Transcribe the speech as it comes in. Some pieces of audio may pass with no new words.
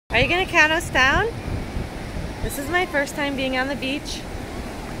Are you gonna count us down? This is my first time being on the beach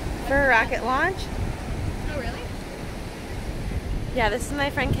for a rocket launch. Oh, really? Yeah, this is my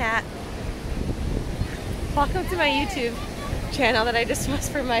friend Kat. Welcome to my YouTube channel that I just was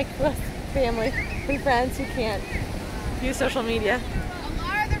for my close family and friends who can't use social media.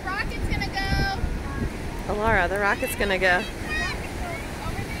 Alara, the rocket's gonna go. Alara, the rocket's gonna go. Over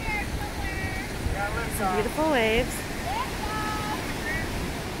there somewhere. Some beautiful waves.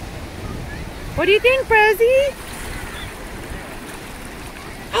 What do you think, Rosie?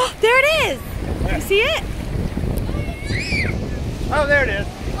 Oh, there it is! You see it? Oh, there it is.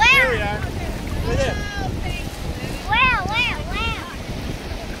 Wow. There we are. Look at it. Wow.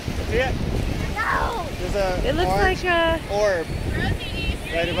 See it? No. There's a It looks like a... orb Rosie,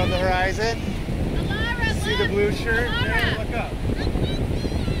 right above the horizon. Alara, See the blue shirt? There, look up.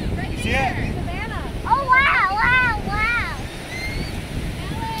 Right See here. it? Savannah. Oh, wow.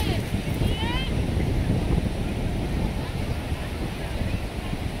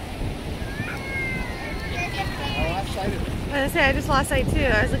 I lost sight of it. I was gonna say, I just lost sight too.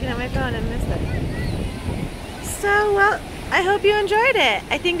 I was looking at my phone and missed it. So, well, I hope you enjoyed it.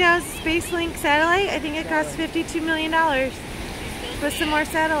 I think that was a SpaceLink satellite. I think it cost $52 million. Put some more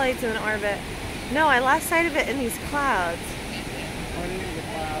satellites in orbit. No, I lost sight of it in these clouds. Pointing to the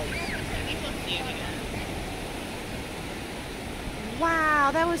clouds.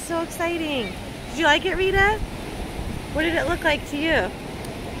 Wow, that was so exciting. Did you like it, Rita? What did it look like to you?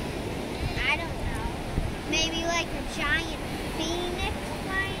 I don't know. Maybe like a giant phoenix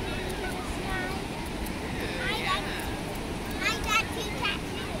flying into the sky. I got two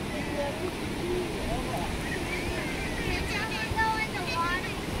tattoos. Go in the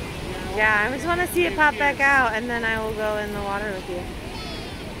water. Yeah, I just want to see it pop back out, and then I will go in the water with you.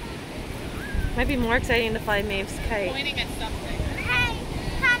 Might be more exciting to fly Maeve's kite. Pointing at something. Hey,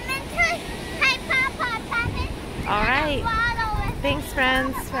 come into. Hey, Papa, come in. All right. Bottle with Thanks,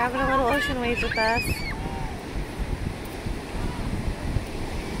 friends, for having a little ocean wave with us.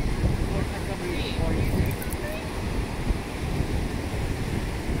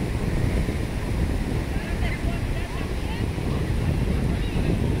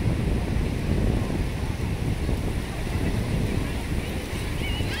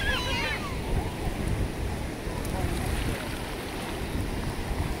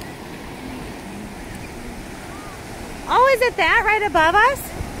 Oh, is it that right above us?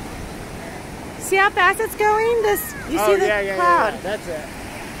 See how fast it's going? You see the cloud? Yeah, that's it.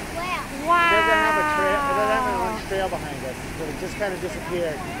 Wow. Wow. It doesn't have a trail. It doesn't have a trail behind us. So it just kind of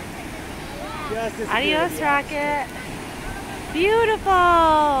disappeared. Just disappeared. Adios, Rocket.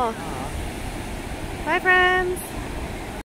 Beautiful. Bye, friends.